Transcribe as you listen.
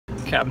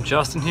Captain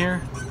Justin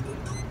here.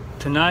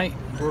 Tonight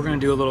we're going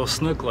to do a little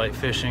snook light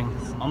fishing.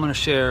 I'm going to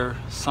share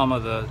some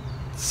of the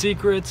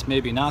secrets,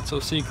 maybe not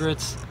so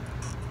secrets,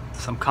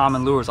 some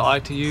common lures I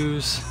like to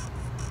use,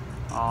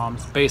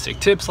 basic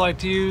tips I like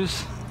to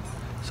use.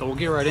 So we'll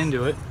get right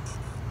into it.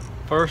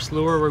 First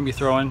lure we're going to be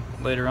throwing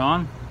later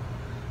on,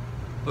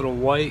 little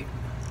white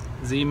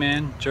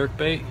Z-Man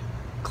jerkbait,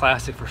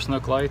 classic for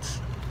snook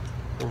lights.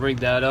 We'll rig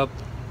that up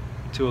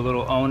to a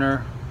little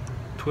owner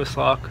twist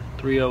lock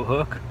 3/0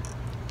 hook.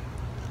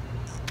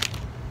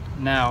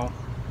 Now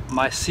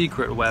my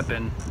secret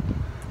weapon,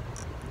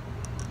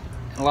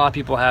 a lot of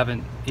people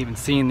haven't even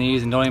seen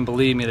these and don't even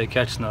believe me they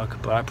catch snook,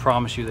 but I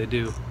promise you they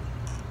do.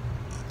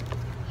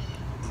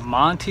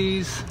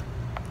 Monty's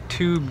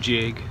tube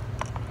jig,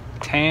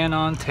 tan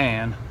on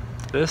tan.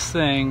 This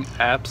thing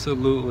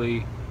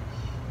absolutely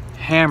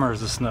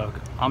hammers the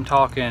snook. I'm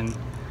talking,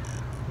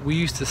 we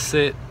used to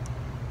sit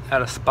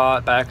at a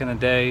spot back in the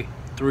day,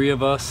 3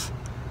 of us,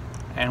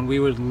 and we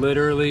would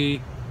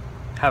literally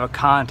have a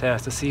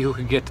contest to see who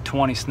could get to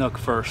 20 snook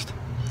first.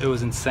 It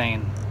was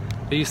insane.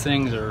 These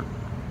things are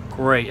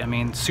great. I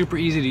mean, super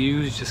easy to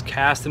use. Just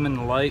cast them in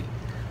the light,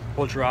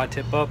 hold your rod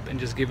tip up, and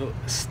just give it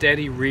a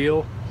steady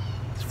reel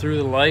through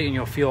the light, and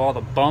you'll feel all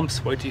the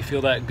bumps. Wait till you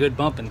feel that good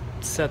bump and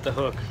set the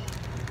hook.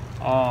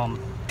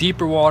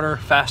 Deeper water,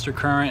 faster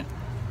current,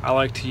 I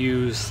like to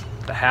use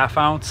the 1/2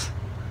 ounce,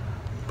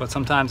 but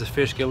sometimes the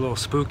fish get a little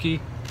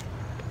spooky.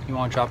 You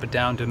want to drop it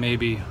down to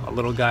maybe a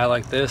little guy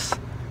like this,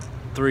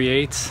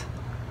 3/8.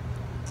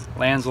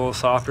 Lands a little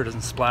softer,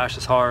 doesn't splash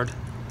as hard.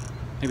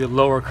 Maybe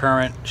lower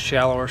current,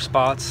 shallower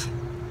spots.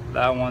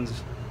 That one's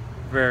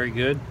very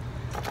good.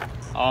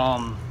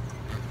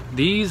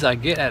 These I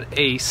get at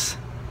Ace.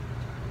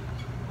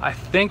 I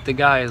think the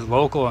guy is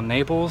local in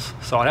Naples,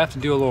 so I'd have to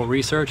do a little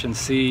research and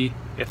see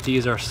if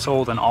these are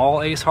sold in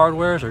all Ace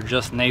hardwares or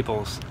just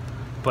Naples.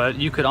 But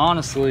you could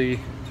honestly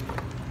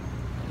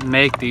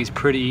make these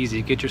pretty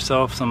easy. Get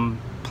yourself some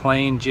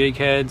plain jig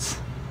heads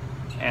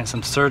and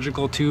some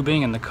surgical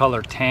tubing in the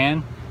color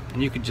tan,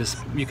 and you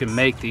can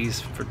make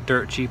these for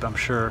dirt cheap, I'm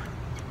sure.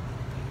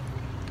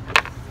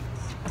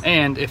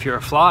 And if you're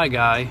a fly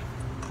guy,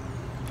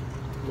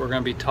 we're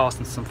gonna be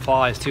tossing some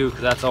flies too,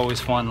 because that's always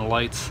fun, the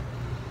lights.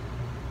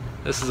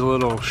 This is a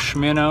little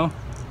schminnow,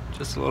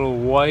 just a little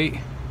white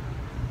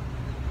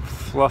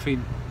fluffy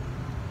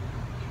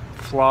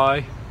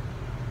fly.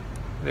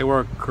 They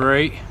work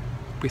great.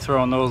 Be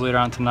throwing those later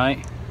on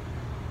tonight.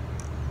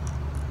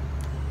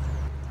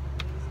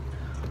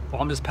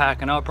 Well, I'm just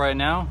packing up right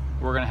now.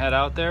 We're gonna head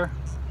out there.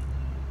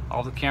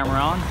 I'll have the camera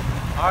on.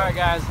 All right,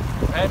 guys,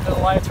 we're heading to the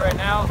lights right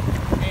now.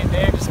 Me and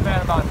Dave just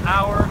spent about an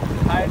hour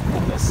hiding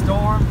from this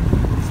storm.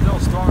 It's still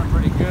storming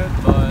pretty good,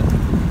 but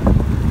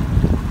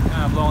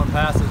kind of blowing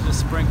past us,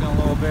 just sprinkling a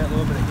little bit of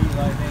heat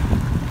lightning.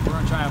 We're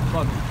gonna try and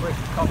plug a quick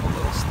couple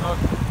little snook.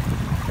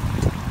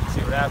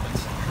 See what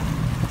happens.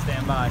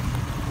 Stand by.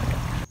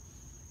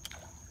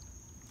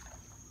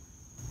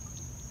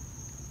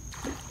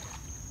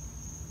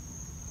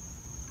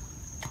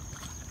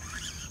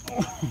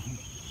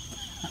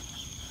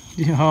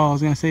 Oh, I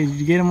was gonna say, did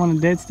you get him on a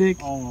dead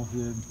stick? Almost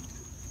did.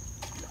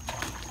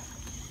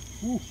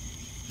 Ooh,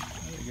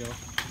 there you go.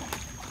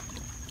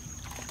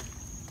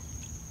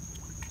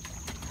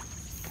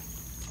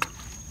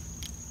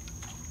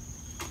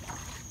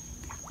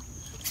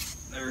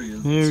 There he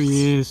is. There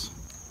he is.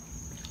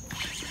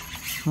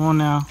 Come on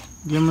now,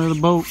 get him to the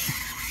boat.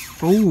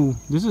 Ooh,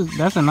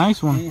 that's a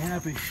nice one. Ain't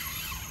happy.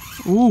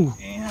 Ooh,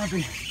 Ain't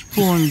happy.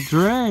 pulling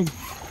drag.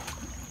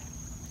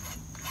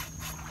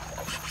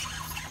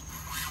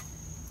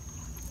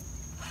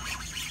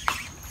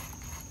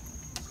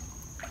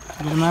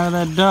 Get him out of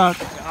that dock.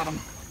 Got him.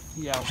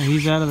 Yeah.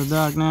 He's out of the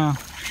dock now.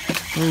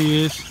 There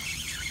he is.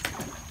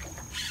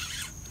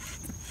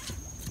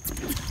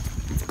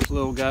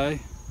 Little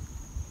guy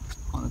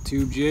on a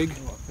tube jig.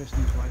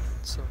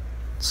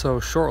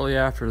 So shortly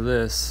after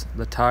this,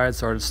 the tide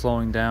started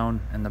slowing down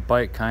and the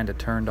bite kind of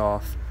turned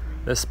off.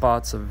 This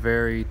spot's a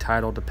very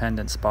tidal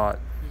dependent spot,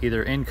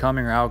 either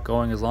incoming or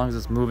outgoing. As long as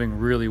it's moving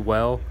really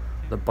well,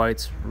 the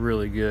bite's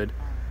really good.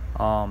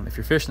 If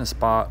you're fishing a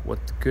spot with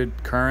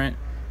good current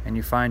and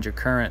you find your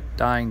current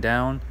dying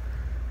down,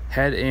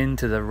 head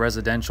into the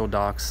residential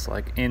docks,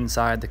 like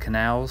inside the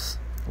canals.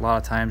 A lot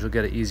of times you'll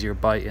get an easier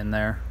bite in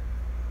there.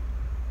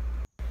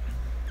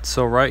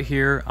 So right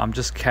here, I'm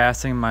just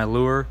casting my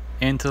lure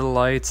into the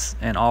lights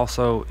and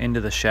also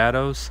into the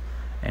shadows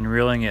and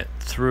reeling it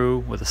through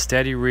with a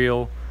steady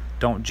reel.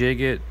 Don't jig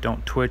it,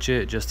 don't twitch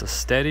it, just a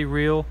steady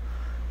reel,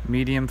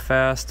 medium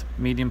fast,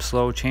 medium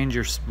slow. Change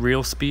your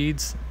reel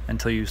speeds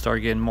until you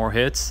start getting more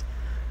hits,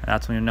 and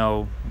that's when you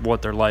know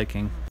what they're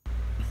liking.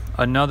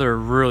 Another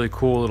really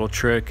cool little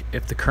trick,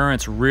 if the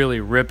current's really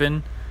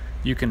ripping,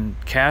 you can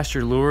cast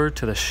your lure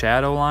to the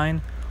shadow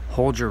line,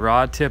 hold your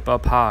rod tip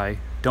up high,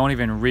 don't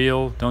even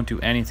reel, don't do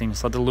anything,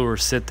 just let the lure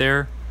sit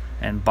there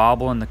and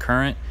bobble in the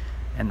current,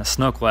 and the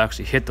snook will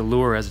actually hit the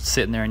lure as it's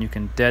sitting there, and you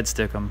can dead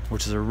stick them,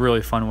 which is a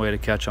really fun way to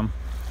catch them.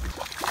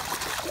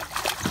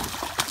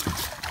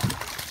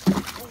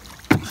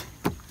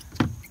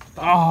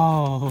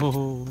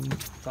 Oh.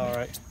 It's all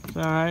right. It's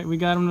all right. We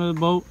got him to the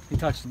boat. He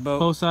touched the boat.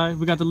 Both sides.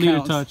 We got the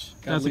leader touch.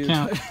 Got That's a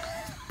count.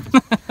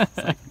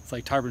 It's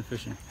like tarpon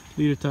fishing.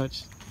 Leader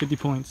touch. 50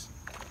 points.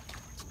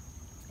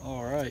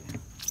 All right.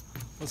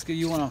 Let's get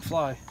you one on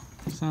fly.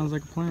 Sounds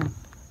like a plan.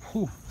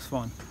 Whew, it's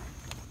fun.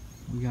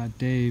 We got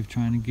Dave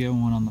trying to get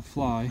one on the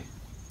fly.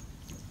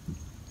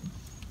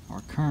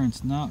 Our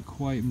current's not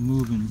quite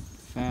moving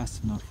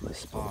fast enough for the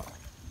spot.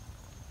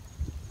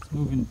 It's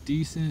moving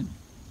decent,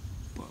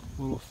 but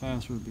a little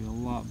faster would be a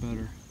lot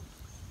better.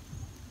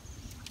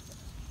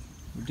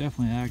 We're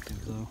definitely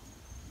active though.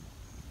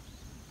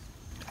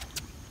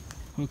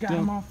 Hooked Got up.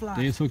 him on fly.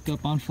 Dave's hooked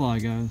up on fly,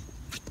 guys.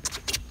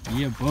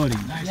 Yeah, buddy.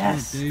 Nice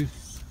Yes. work, Dave.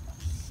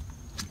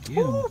 Get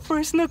him. Ooh,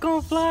 first snook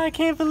on fly. I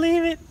can't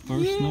believe it.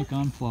 First snook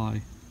on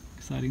fly.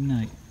 Exciting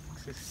night.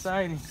 It's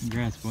exciting.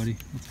 Congrats, buddy.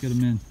 Let's get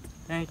him in.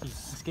 Thank you.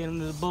 Let's get him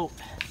to the boat.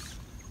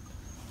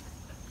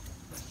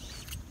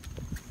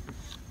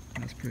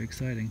 That's pretty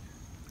exciting.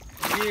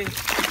 Yeah.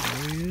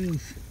 There he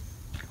is.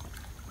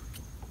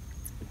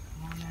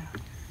 Come on now.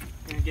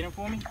 You gonna get him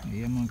for me?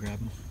 Yeah, I'm gonna grab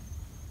him.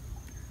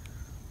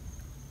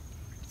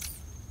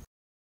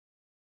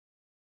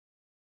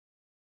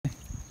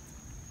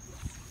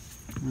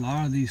 A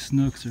lot of these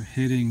snooks are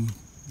hitting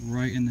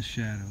right in the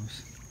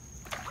shadows.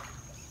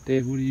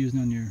 Dave, what are you using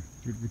on your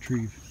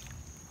retrieve?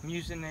 I'm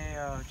using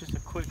a just a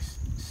quick,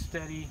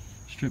 steady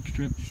Strip.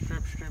 strip,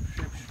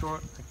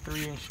 short, like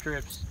 3-inch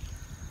strips.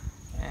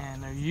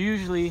 And they're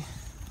usually,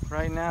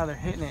 right now, they're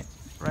hitting it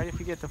right if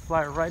you get the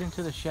fly right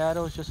into the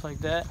shadows, just like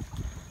that.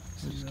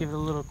 So just give it a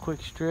little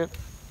quick strip.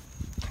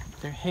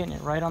 They're hitting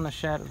it right on the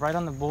shadow, right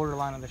on the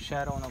borderline of the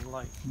shadow and the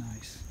light.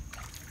 Nice.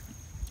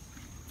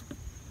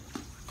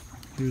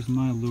 Here's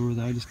my lure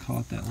that I just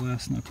caught that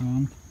last snook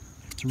on.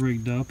 It's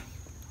rigged up.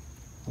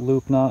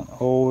 Loop knot,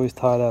 always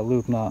tie that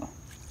loop knot.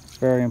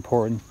 Very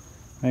important.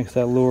 Makes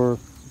that lure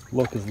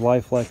look as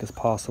lifelike as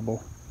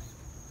possible.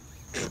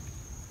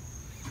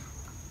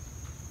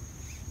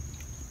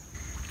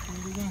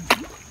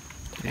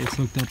 Dave's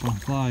hooked up on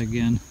fly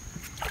again.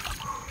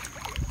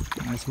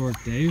 Nice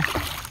work, Dave.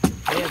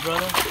 Yeah,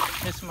 brother.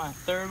 This is my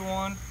third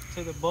one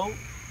to the boat.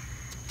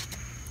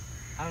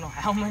 I don't know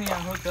how many I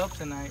hooked up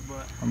tonight,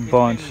 but A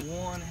bunch. It's been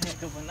one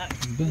heck of a night.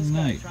 It's been This a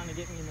guy's night. trying to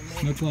get me in the mood.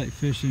 Snook light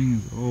fishing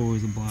is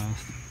always a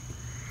blast.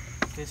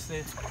 This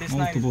night has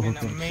Multiple been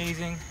hookups.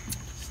 amazing.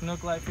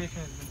 Snook light fishing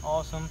has been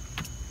awesome.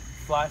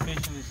 Fly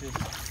fishing is just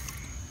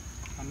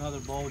another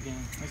ball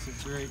game. This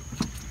is great.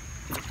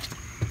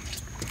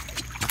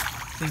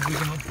 Let's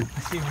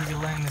see if we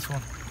can land this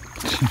one.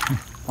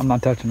 I'm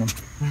not touching them.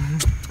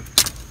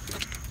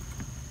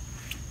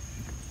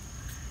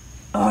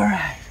 All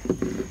right,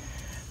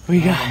 we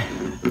got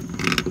him.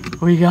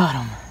 There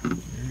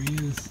he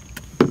is.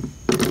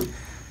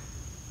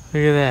 Look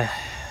at that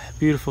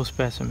beautiful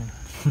specimen.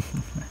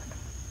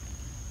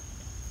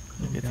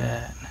 Look at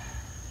that.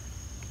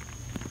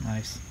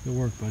 Nice. Good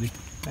work, buddy.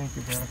 Thank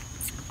you, brother.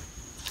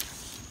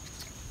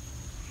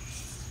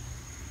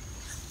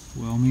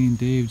 Well, me and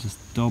Dave just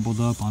doubled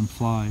up on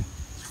fly.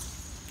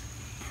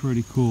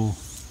 Pretty cool.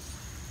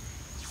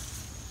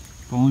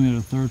 If only we had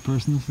a third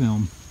person to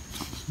film.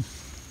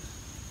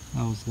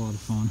 That was a lot of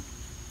fun.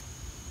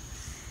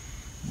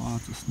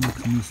 Lots of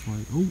snooks in this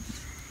light. Oh!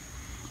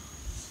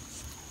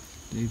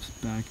 Dave's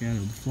back at it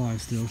with the fly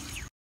still.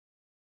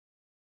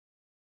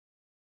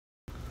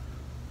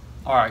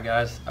 Alright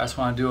guys, I just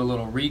want to do a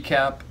little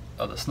recap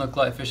of the snook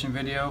light fishing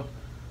video.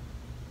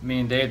 Me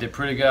and Dave did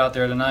pretty good out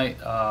there tonight.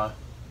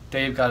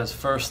 Dave got his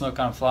first snook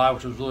on fly,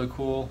 which was really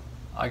cool.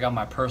 I got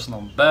my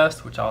personal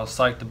best, which I was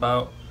psyched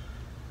about.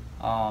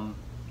 A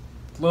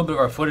little bit of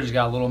our footage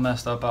got a little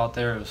messed up out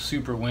there. It was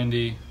super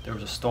windy. There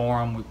was a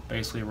storm. We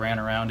basically ran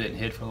around it and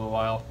hid for a little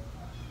while.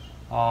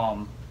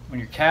 When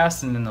you're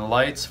casting in the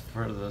lights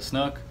for the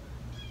snook,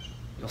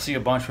 you'll see a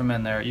bunch of them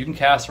in there. You can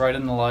cast right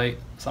in the light.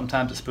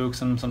 Sometimes it spooks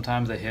them,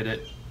 sometimes they hit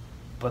it.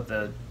 But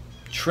the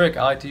trick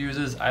I like to use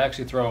is I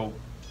actually throw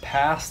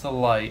past the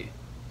light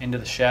into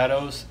the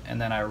shadows,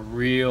 and then I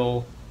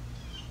reel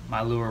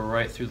my lure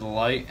right through the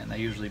light, and they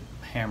usually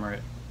hammer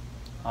it.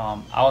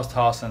 I was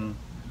tossing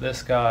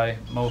this guy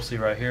mostly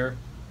right here,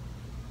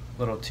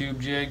 little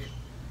tube jig,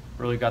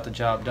 really got the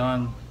job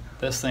done.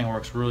 This thing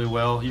works really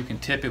well. You can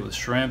tip it with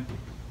shrimp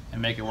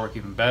and make it work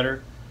even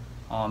better.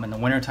 In the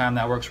wintertime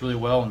that works really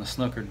well when the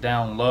snook are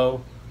down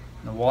low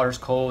and the water's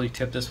cold. You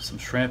tip this with some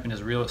shrimp and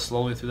just reel it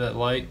slowly through that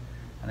light,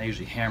 and they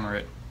usually hammer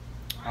it.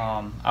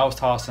 I was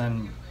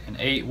tossing an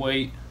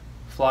 8-weight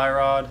fly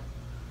rod,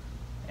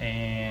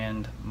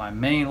 and my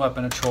main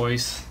weapon of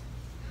choice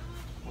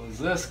was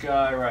this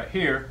guy right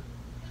here.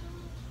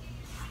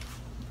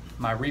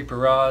 My Reaper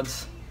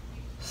rods,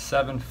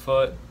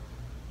 7-foot,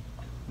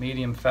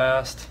 medium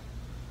fast,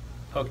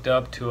 hooked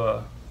up to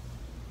a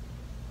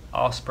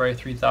Osprey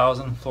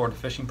 3000 Florida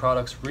Fishing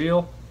Products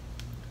reel,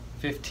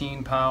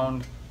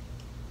 15-pound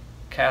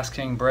Cast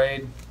King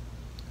braid,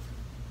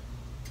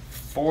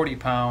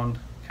 40-pound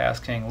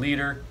Cast King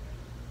leader.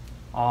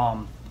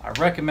 I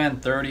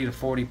recommend 30 to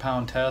 40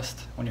 pound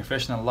test when you're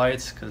fishing the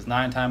lights, because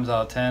 9 times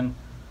out of 10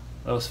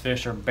 those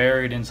fish are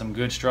buried in some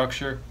good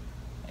structure,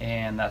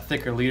 and that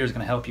thicker leader is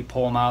going to help you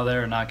pull them out of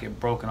there and not get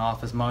broken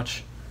off as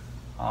much.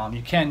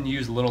 You can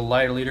use a little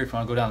lighter leader. If you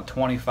want to go down to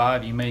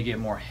 25, you may get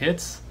more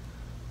hits,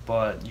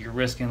 but you're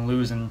risking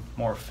losing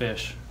more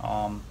fish.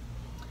 I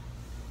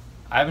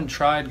haven't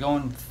tried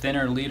going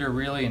thinner leader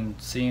really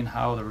and seeing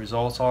how the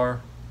results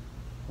are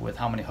with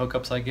how many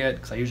hookups I get,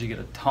 because I usually get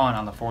a ton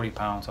on the 40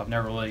 pounds, so I've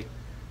never really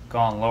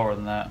gone lower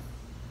than that.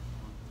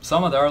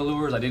 Some of the other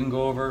lures I didn't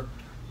go over.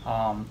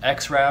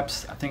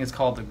 X-Wraps, I think it's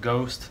called the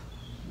Ghost,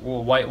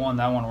 little white one.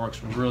 That one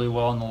works really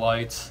well in the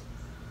lights.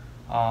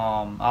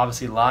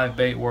 Obviously live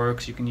bait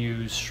works. You can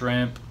use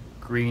shrimp,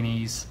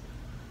 greenies.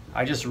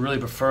 I just really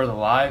prefer the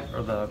live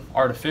or the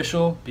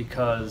artificial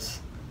because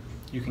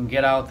you can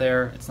get out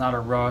there, it's not a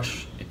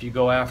rush. If you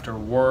go after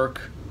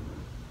work,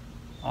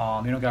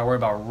 you don't gotta worry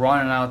about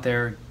running out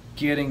there,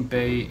 getting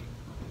bait,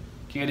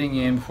 getting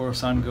in before the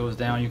sun goes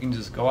down. You can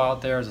just go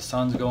out there as the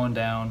sun's going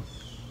down,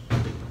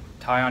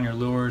 tie on your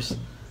lures,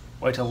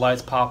 wait till the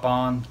lights pop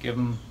on, give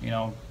them,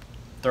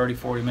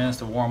 30-40 minutes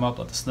to warm up,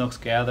 let the snooks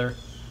gather,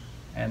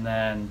 and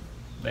then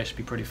they should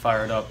be pretty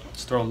fired up.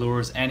 Just throw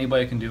lures.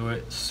 Anybody can do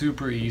it.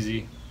 Super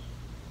easy.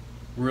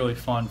 Really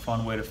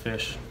fun way to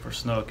fish for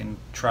snook and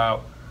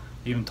trout,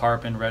 even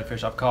tarpon,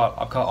 redfish. I've caught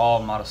all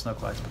of them out of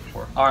snook lights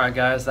before. All right,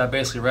 guys, that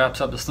basically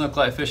wraps up the snook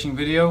light fishing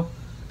video.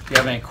 If you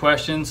have any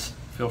questions,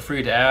 feel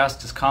free to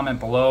ask. Just comment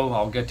below.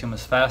 I'll get to them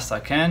as fast as I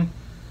can.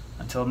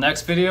 Until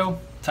next video,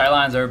 tight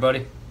lines,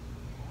 everybody.